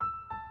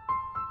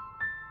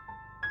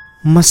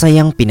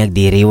Masayang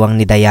pinagdiriwang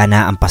ni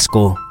Diana ang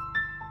Pasko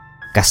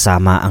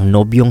kasama ang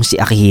nobyong si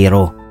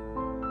Akihiro.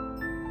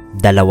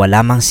 Dalawa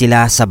lamang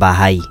sila sa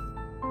bahay,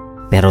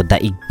 pero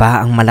daig pa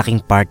ang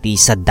malaking party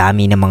sa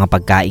dami ng mga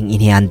pagkaing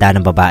inihanda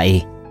ng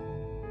babae.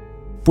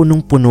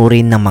 Punong-puno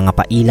rin ng mga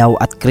pailaw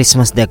at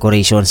Christmas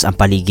decorations ang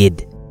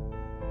paligid.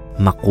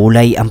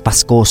 Makulay ang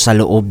Pasko sa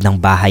loob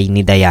ng bahay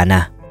ni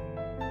Diana.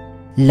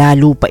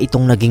 Lalo pa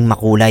itong naging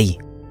makulay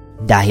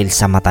dahil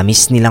sa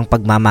matamis nilang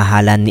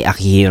pagmamahalan ni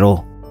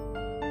Akihiro.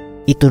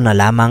 Ito na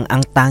lamang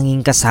ang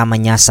tanging kasama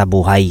niya sa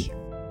buhay.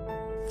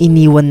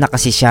 Iniwan na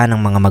kasi siya ng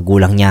mga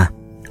magulang niya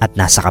at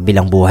nasa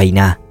kabilang buhay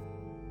na.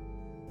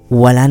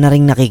 Wala na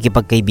ring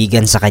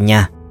nakikipagkaibigan sa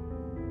kanya.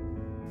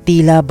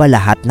 Tila ba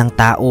lahat ng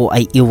tao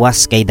ay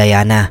iwas kay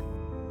Diana?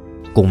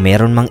 Kung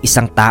meron mang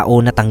isang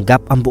tao na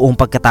tanggap ang buong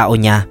pagkatao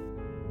niya,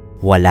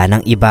 wala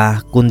nang iba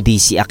kundi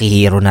si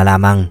Akihiro na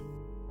lamang.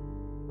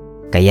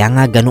 Kaya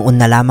nga ganoon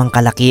na lamang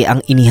kalaki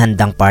ang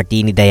inihandang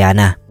party ni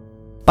Diana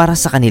para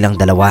sa kanilang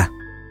dalawa.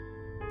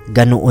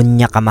 Ganoon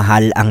niya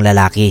kamahal ang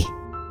lalaki.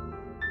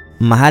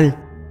 "Mahal,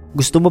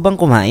 gusto mo bang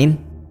kumain?"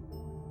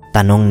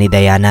 tanong ni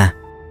Diana.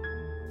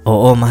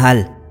 "Oo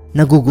mahal,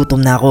 nagugutom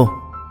na ako.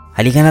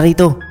 Halika na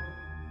rito."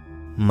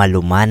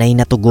 Malumanay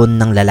na tugon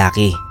ng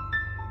lalaki.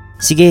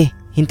 "Sige,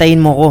 hintayin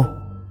mo ko."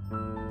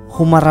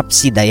 Humarap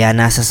si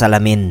Diana sa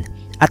salamin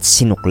at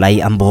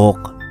sinuklay ang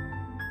buhok.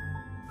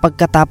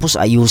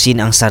 Pagkatapos ayusin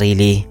ang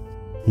sarili,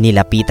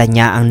 nilapitan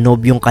niya ang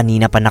nobyong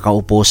kanina pa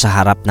nakaupo sa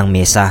harap ng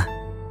mesa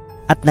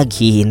at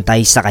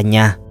naghihintay sa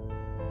kanya.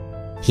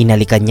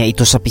 Hinalikan niya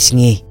ito sa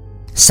pisngi,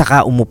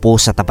 saka umupo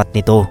sa tapat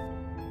nito.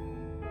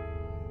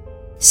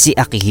 Si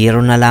Akihiro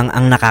na lang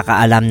ang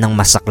nakakaalam ng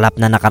masaklap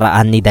na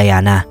nakaraan ni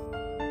Diana.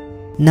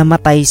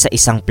 Namatay sa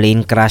isang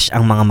plane crash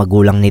ang mga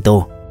magulang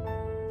nito.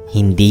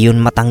 Hindi yun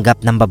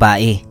matanggap ng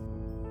babae.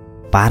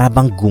 Para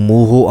bang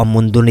gumuho ang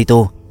mundo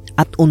nito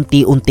at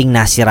unti-unting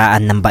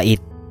nasiraan ng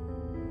bait.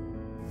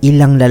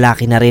 Ilang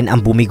lalaki na rin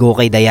ang bumigo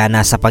kay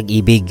Diana sa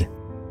pag-ibig.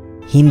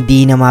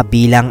 Hindi na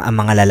mabilang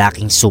ang mga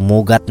lalaking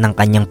sumugat ng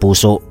kanyang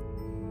puso.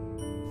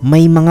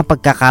 May mga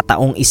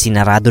pagkakataong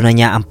isinarado na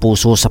niya ang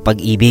puso sa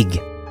pag-ibig.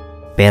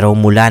 Pero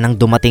mula nang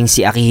dumating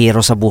si Akihiro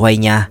sa buhay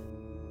niya,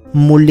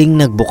 muling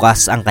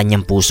nagbukas ang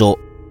kanyang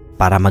puso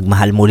para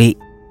magmahal muli.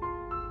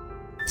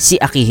 Si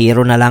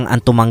Akihiro na lang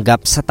ang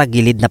tumanggap sa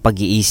tagilid na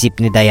pag-iisip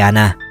ni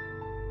Diana.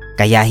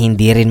 Kaya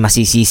hindi rin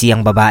masisisi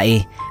ang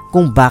babae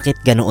kung bakit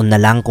ganoon na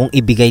lang kung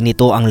ibigay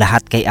nito ang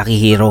lahat kay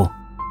Akihiro.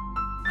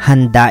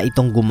 Handa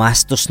itong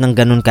gumastos ng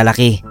ganun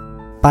kalaki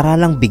para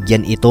lang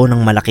bigyan ito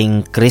ng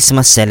malaking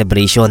Christmas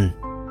celebration.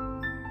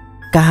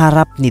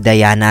 Kaharap ni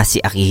Diana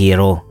si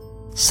Akihiro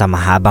sa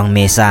mahabang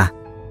mesa.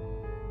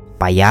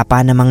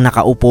 Payapa namang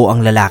nakaupo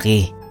ang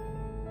lalaki.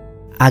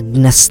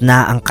 Agnas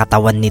na ang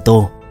katawan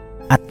nito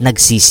at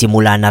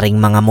nagsisimula na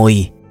ring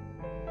mangamoy.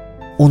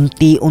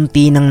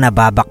 Unti-unti nang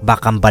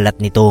nababakbak ang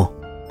balat nito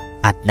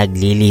at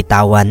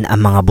naglilitawan ang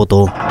mga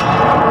buto.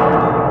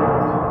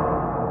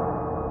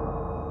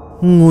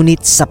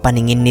 Ngunit sa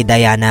paningin ni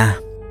Diana,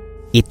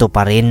 ito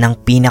pa rin ang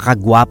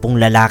pinakagwapong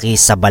lalaki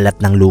sa balat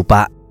ng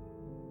lupa.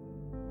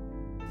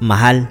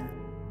 "Mahal,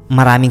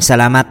 maraming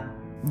salamat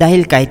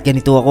dahil kahit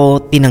ganito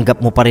ako,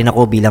 tinanggap mo pa rin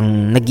ako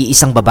bilang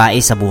nag-iisang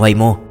babae sa buhay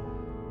mo,"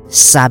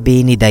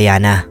 sabi ni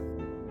Diana.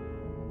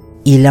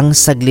 Ilang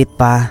saglit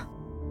pa,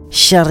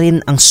 siya rin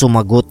ang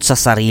sumagot sa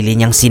sarili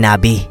niyang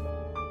sinabi.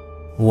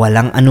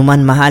 "Walang anuman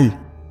mahal.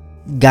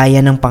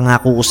 Gaya ng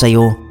pangako ko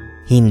sa'yo,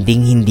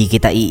 hinding-hindi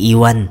kita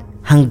iiwan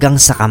hanggang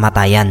sa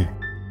kamatayan."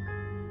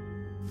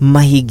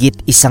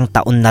 Mahigit 1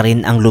 taon na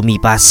rin ang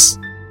lumipas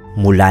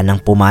mula nang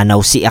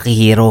pumanaw si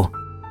Akihiro,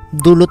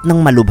 dulot ng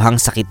malubhang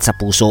sakit sa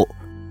puso.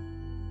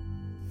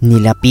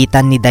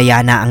 Nilapitan ni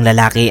Diana ang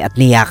lalaki at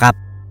niyakap.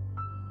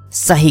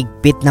 Sa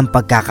higpit ng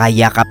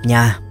pagkakayakap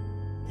niya,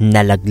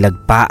 nalaglag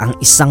pa ang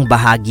isang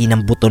bahagi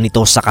ng buto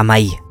nito sa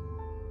kamay.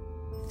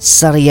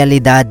 Sa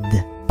realidad,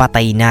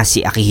 patay na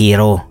si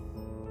Akihiro.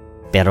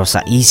 Pero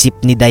sa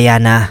isip ni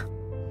Diana,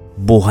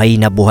 buhay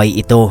na buhay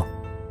ito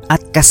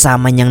at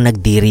kasama niyang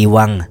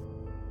nagdiriwang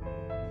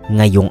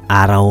ngayong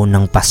araw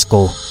ng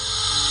Pasko.